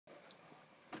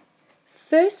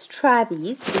first try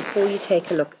these before you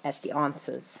take a look at the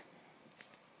answers.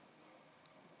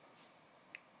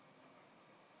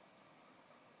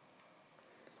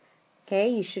 Okay,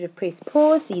 you should have pressed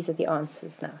pause. These are the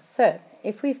answers now. So,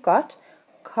 if we've got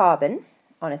carbon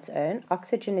on its own,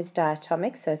 oxygen is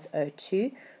diatomic, so it's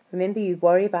O2. Remember, you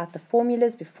worry about the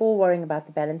formulas before worrying about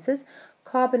the balances.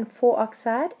 Carbon 4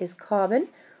 oxide is carbon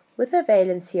with a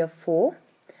valency of 4.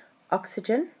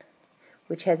 Oxygen,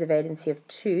 which has a valency of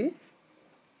 2.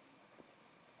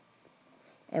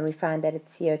 And we find that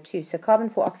it's CO2. So carbon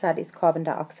 4 oxide is carbon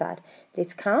dioxide.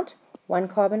 Let's count. 1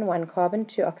 carbon, 2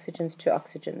 oxygens, 2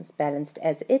 oxygens, balanced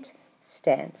as it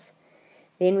stands.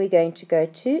 Then we're going to go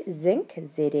to zinc,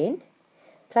 Zn,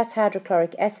 plus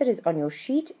hydrochloric acid is on your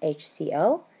sheet,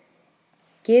 HCl,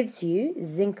 gives you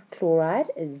zinc chloride,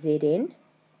 Zn.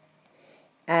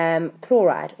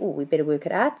 Chloride, we better work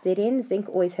it out. Zn, zinc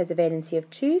always has a valency of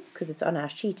 2 because it's on our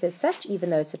sheet as such, even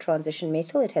though it's a transition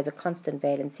metal, it has a constant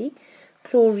valency.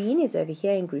 Chlorine is over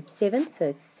here in group 7, so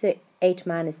it's 8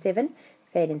 minus 7,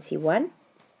 valency 1.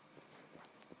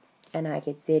 And I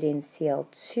get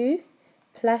ZnCl2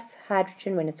 plus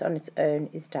hydrogen when it's on its own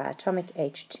is diatomic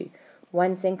H2.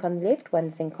 1 zinc on the left, 1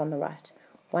 zinc on the right.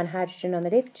 1 hydrogen on the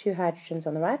left, 2 hydrogens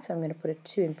on the right, so I'm going to put a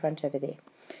 2 in front over there.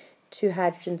 2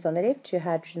 hydrogens on the left, 2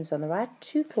 hydrogens on the right,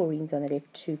 2 chlorines on the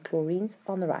left, 2 chlorines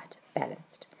on the right,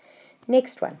 balanced.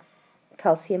 Next one,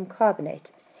 calcium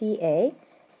carbonate,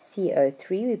 CaCO3.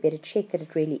 We better check that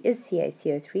it really is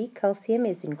CaCO3. Calcium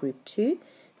is in group 2,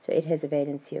 so it has a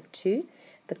valency of 2.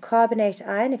 The carbonate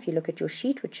ion, if you look at your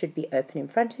sheet, which should be open in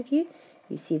front of you,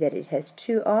 you see that it has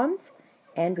 2 arms,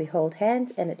 and we hold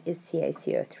hands, and it is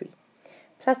CaCO3.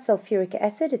 Plus sulfuric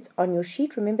acid, it's on your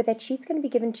sheet. Remember, that sheet's going to be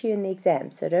given to you in the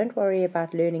exam, so don't worry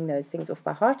about learning those things off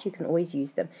by heart. You can always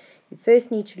use them. You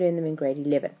first need to learn them in grade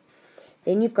 11.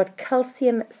 Then you've got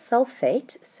calcium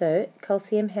sulfate. So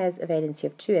calcium has a valency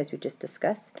of 2, as we just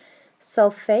discussed.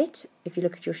 Sulfate, if you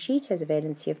look at your sheet, has a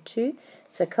valency of 2.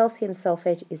 So calcium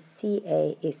sulfate is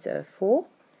CaSO4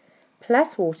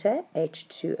 plus water,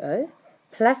 H2O,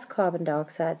 plus carbon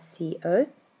dioxide,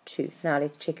 CO2. Now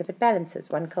let's check if it balances.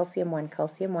 1 calcium, 1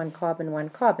 calcium, 1 carbon, 1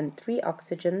 carbon, 3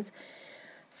 oxygens,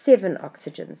 7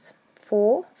 oxygens,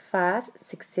 4, 5,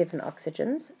 6, 7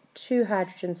 oxygens, 2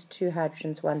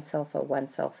 hydrogens, 1 sulfur, 1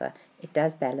 sulfur. It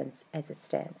does balance as it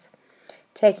stands.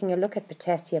 Taking a look at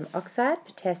potassium oxide,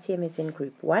 potassium is in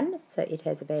group 1, so it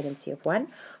has a valency of 1.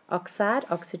 Oxide,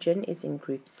 oxygen, is in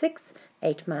group 6,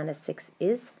 8 minus 6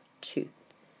 is 2.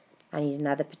 I need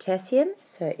another potassium,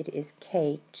 so it is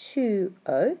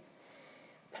K2O,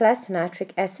 plus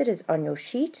nitric acid is on your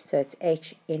sheet, so it's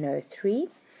HNO3.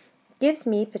 Gives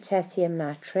me potassium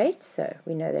nitrate, so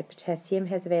we know that potassium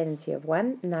has a valency of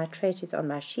 1. Nitrate is on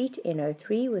my sheet,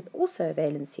 NO3, with also a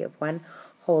valency of 1.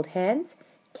 Hold hands,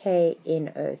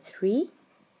 KNO3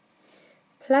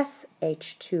 plus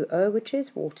H2O, which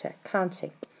is water.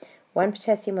 Counting. 1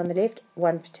 potassium on the left, 2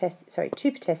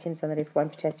 potassiums on the left, 1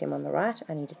 potassium on the right.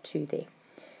 I need a 2 there.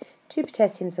 2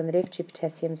 potassiums on the left, 2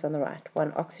 potassiums on the right.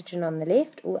 1 oxygen on the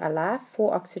left, I lie,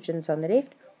 4 oxygens on the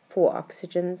left, 4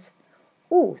 oxygens,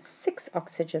 6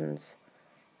 oxygens,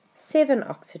 7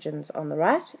 oxygens on the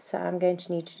right. So I'm going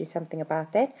to need to do something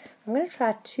about that. I'm going to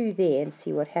try 2 there and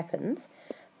see what happens.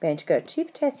 I'm going to go 2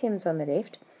 potassiums on the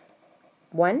left,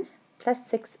 1 plus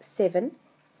 6, 7,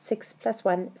 6 plus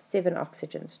 1, 7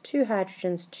 oxygens, 2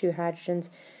 hydrogens, 2 hydrogens,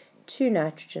 2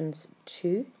 nitrogens,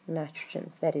 2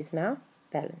 nitrogens. That is now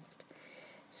balanced.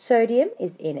 Sodium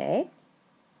is Na,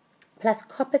 plus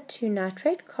copper 2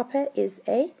 nitrate. Copper is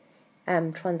a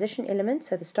transition element,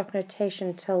 so the stock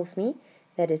notation tells me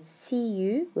that it's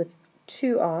Cu with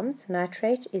 2 arms.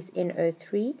 Nitrate is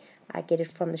NO3. I get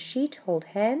it from the sheet. Hold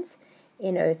hands.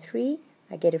 NO3.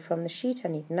 I get it from the sheet. I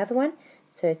need another one.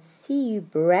 So it's Cu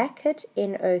bracket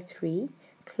NO3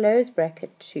 close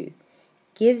bracket 2.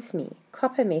 Gives me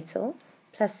copper metal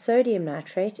plus sodium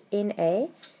nitrate, Na.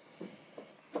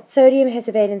 Sodium has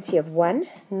a valency of 1.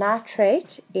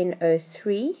 Nitrate,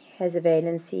 NO3, has a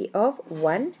valency of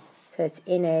 1. So it's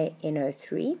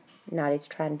NaNO3. Now let's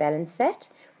try and balance that.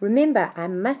 Remember, I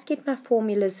must get my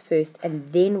formulas first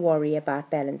and then worry about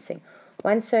balancing.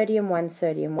 1 sodium, 1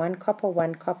 sodium, 1 copper,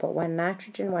 1 copper, 1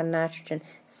 nitrogen, 1 nitrogen, 2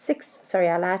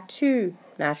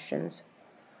 nitrogens,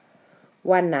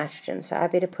 1 nitrogen. So I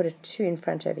better put a 2 in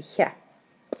front over here.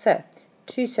 So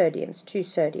 2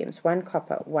 sodiums, 1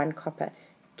 copper, 1 copper,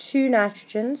 2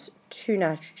 nitrogens, 2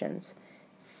 nitrogens,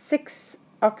 6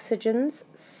 oxygens,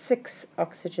 6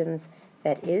 oxygens.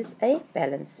 That is a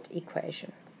balanced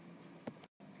equation.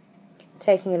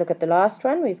 Taking a look at the last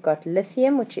one, we've got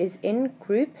lithium, which is in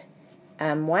group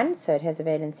 1, so it has a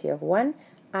valency of 1.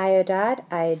 Iodide,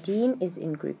 iodine is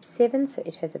in group 7, so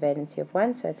it has a valency of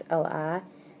 1, so it's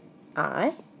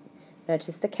Li.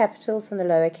 Notice the capitals and the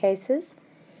lower cases.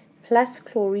 Plus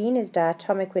chlorine is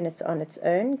diatomic when it's on its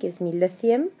own, gives me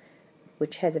lithium,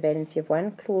 which has a valency of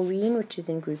 1. Chlorine, which is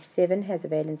in group 7, has a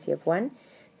valency of 1,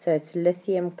 so it's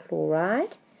lithium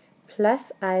chloride.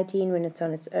 Plus iodine when it's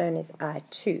on its own is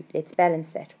I2. Let's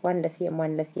balance that. 1 lithium,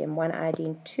 1 lithium, 1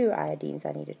 iodine, 2 iodines.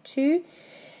 I need a 2.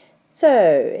 So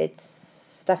it's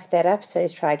stuffed that up. So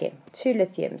let's try again. 2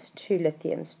 lithiums, 2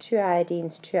 lithiums, 2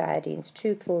 iodines, 2 iodines,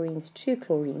 2 chlorines, 2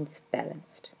 chlorines,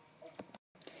 balanced.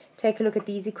 Take a look at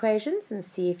these equations and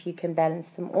see if you can balance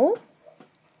them all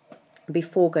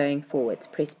before going forwards.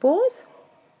 Press pause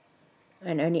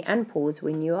and only unpause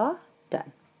when you are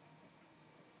done.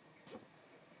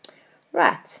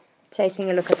 Right,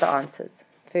 taking a look at the answers.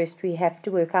 First we have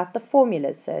to work out the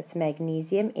formulas. So it's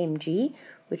magnesium, Mg,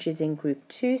 which is in group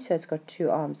 2, so it's got 2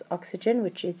 arms. Oxygen,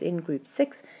 which is in group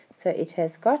 6, so it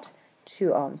has got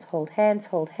 2 arms. Hold hands,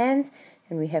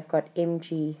 and we have got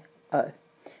MgO.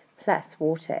 Plus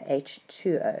water,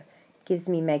 H2O. Gives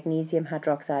me magnesium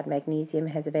hydroxide. Magnesium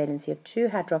has a valency of 2.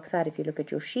 Hydroxide, if you look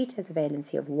at your sheet, has a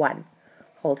valency of 1.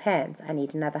 Hold hands, I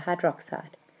need another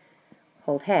hydroxide.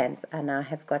 Hold hands, I now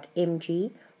have got Mg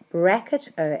bracket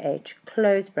OH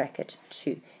close bracket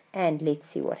 2. And let's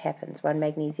see what happens. 1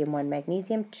 magnesium, 1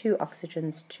 magnesium, 2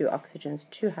 oxygens, 2 oxygens,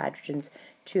 2 hydrogens,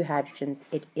 2 hydrogens.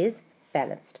 It is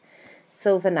balanced.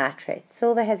 Silver nitrate.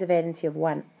 Silver has a valency of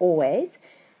 1 always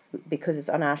because it's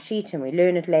on our sheet and we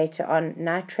learn it later on.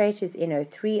 Nitrate is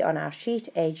NO3 on our sheet,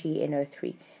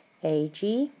 AgNO3.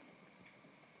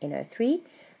 AgNO3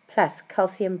 plus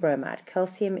calcium bromide.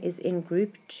 Calcium is in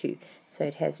group 2. So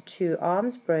it has 2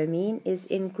 arms. Bromine is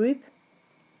in group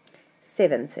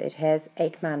 7. So it has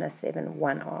 8 minus 7,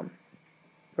 1 arm.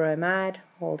 Bromide,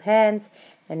 hold hands,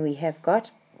 and we have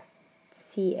got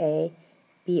CaBr2.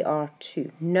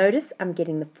 Notice I'm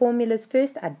getting the formulas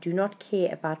first. I do not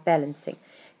care about balancing.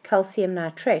 Calcium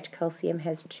nitrate. Calcium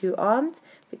has 2 arms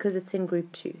because it's in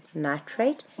group 2.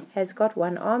 Nitrate has got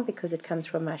 1 arm because it comes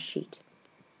from my sheet.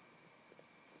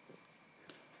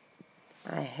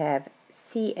 I have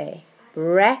Ca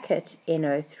bracket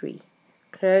NO3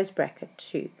 close bracket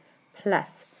 2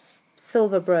 plus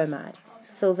silver bromide.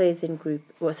 Silver is in group,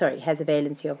 has a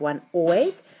valency of 1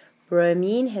 always.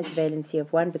 Bromine has a valency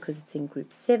of 1 because it's in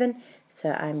group 7.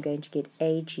 So I'm going to get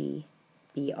AgBr.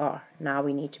 Now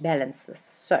we need to balance this.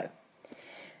 So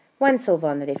 1 silver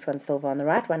on the left, 1 silver on the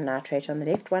right, 1 nitrate on the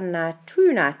left,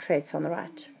 2 nitrates on the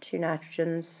right, 2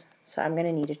 nitrogens. So I'm going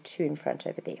to need a 2 in front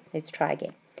over there. Let's try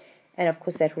again. And of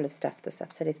course that will have stuffed this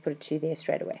up, so let's put a 2 there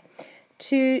straight away.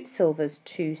 2 silvers,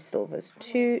 2 silvers,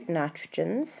 2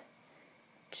 nitrogens,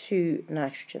 2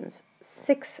 nitrogens,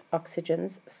 6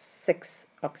 oxygens, 6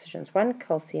 oxygens, 1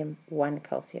 calcium, 1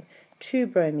 calcium, 2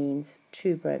 bromines,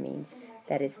 2 bromines.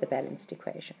 That is the balanced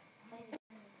equation.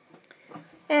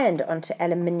 And onto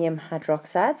aluminium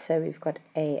hydroxide. So we've got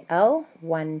Al,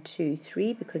 1, 2,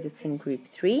 3, because it's in group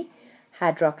 3.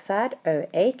 Hydroxide,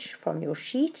 OH from your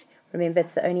sheet. Remember,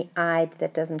 it's the only ide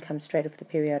that doesn't come straight off the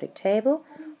periodic table.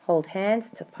 Hold hands,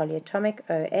 it's a polyatomic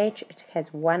OH. It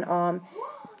has 1 arm,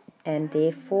 and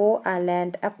therefore I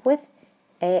land up with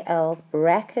Al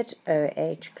bracket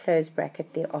OH close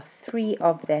bracket. There are 3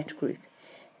 of that group.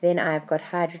 Then I've got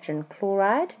hydrogen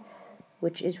chloride,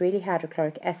 which is really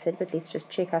hydrochloric acid, but let's just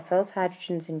check ourselves.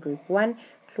 Hydrogen's in group 1,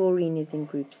 chlorine is in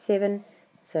group 7,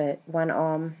 so 1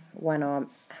 arm,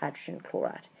 hydrogen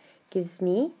chloride. Gives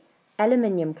me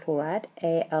aluminium chloride,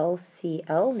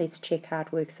 AlCl. Let's check how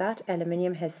it works out.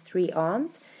 Aluminium has 3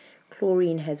 arms.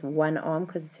 Chlorine has 1 arm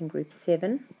because it's in group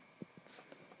 7.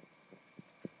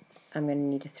 I'm going to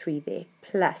need a 3 there.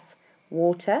 Plus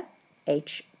water,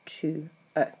 H2O.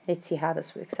 Let's see how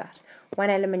this works out. 1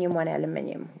 aluminium, 1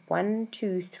 aluminium. 1,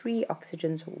 2, 3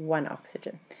 oxygens, 1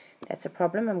 oxygen. That's a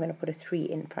problem. I'm going to put a 3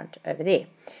 in front over there.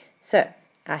 So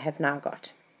I have now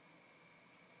got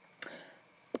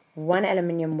 1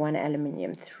 aluminium, 1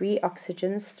 aluminium, 3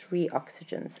 oxygens, 3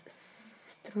 oxygens,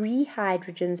 3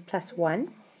 hydrogens plus 1,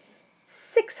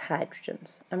 6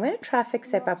 hydrogens. I'm going to try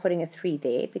fix that by putting a 3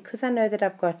 there because I know that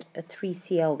I've got a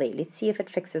 3Cl there. Let's see if it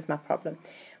fixes my problem.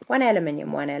 1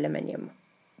 aluminium, 1 aluminium,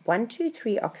 1, 2,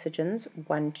 3 oxygens,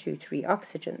 1, 2, 3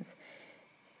 oxygens.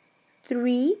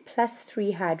 3 plus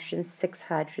 3 hydrogens, 6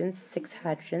 hydrogens, 6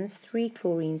 hydrogens, 3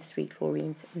 chlorines, 3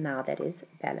 chlorines. Now that is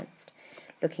balanced.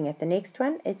 Looking at the next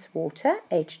one, it's water,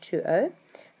 H2O.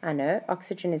 I know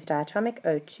oxygen is diatomic,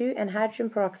 O2, and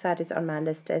hydrogen peroxide is on my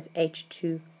list as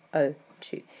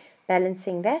H2O2.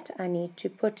 Balancing that, I need to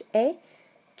put a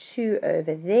 2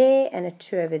 over there and a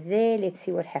 2 over there. Let's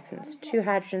see what happens. 2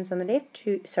 hydrogens on the left,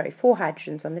 4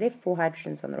 hydrogens on the left, 4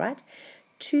 hydrogens on the right.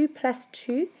 2 plus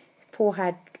 2,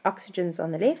 4 oxygens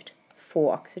on the left,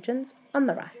 4 oxygens on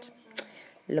the right.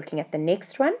 Looking at the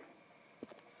next one,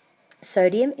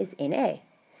 sodium is Na,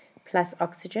 plus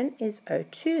oxygen is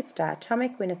O2. It's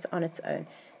diatomic when it's on its own.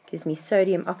 Gives me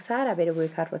sodium oxide. I better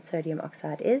work out what sodium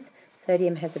oxide is.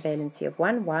 Sodium has a valency of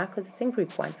 1. Why? Because it's in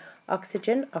group 1.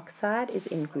 Oxygen oxide is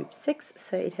in group 6,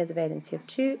 so it has a valency of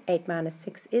 2. 8 minus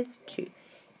 6 is 2.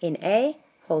 Na,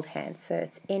 hold hands. So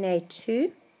it's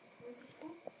Na2O.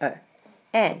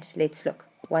 And let's look.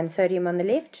 1 sodium on the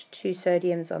left, 2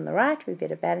 sodiums on the right. We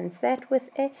better balance that with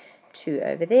a 2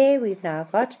 over there. We've now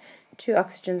got 2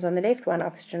 oxygens on the left, 1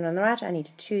 oxygen on the right. I need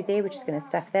a 2 there, which is going to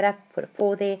stuff that up. Put a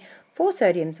 4 there. 4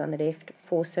 sodiums on the left,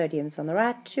 4 sodiums on the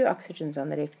right. 2 oxygens on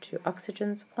the left, 2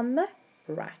 oxygens on the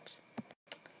right.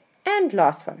 And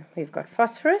last one, we've got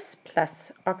phosphorus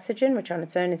plus oxygen, which on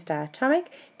its own is diatomic,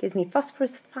 gives me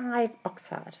phosphorus 5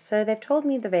 oxide. So they've told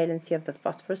me the valency of the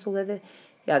phosphorus, although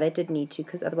they did need to,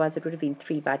 because otherwise it would have been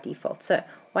 3 by default. So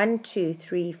 1, 2,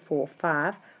 3, 4,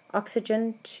 5,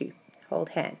 oxygen 2. Hold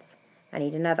hands. I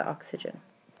need another oxygen.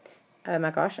 Oh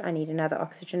my gosh, I need another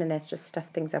oxygen, and that's just stuff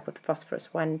things up with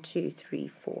phosphorus. 1, 2, 3,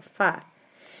 4, 5.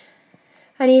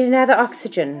 I need another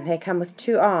oxygen. They come with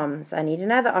 2 arms. I need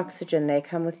another oxygen. They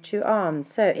come with 2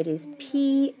 arms. So it is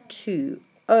P2O5.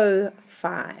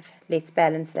 Let's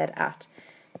balance that out.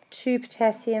 2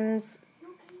 potassiums,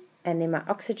 and then my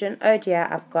oxygen. Oh dear,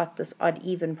 I've got this odd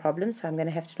even problem, so I'm going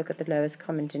to have to look at the lowest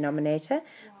common denominator.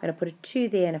 I'm going to put a 2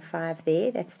 there and a 5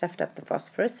 there. That stuffed up the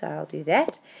phosphorus, so I'll do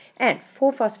that. And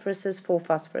 4 phosphoruses, 4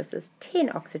 phosphoruses, 10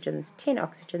 oxygens, 10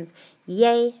 oxygens.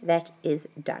 Yay, that is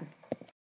done.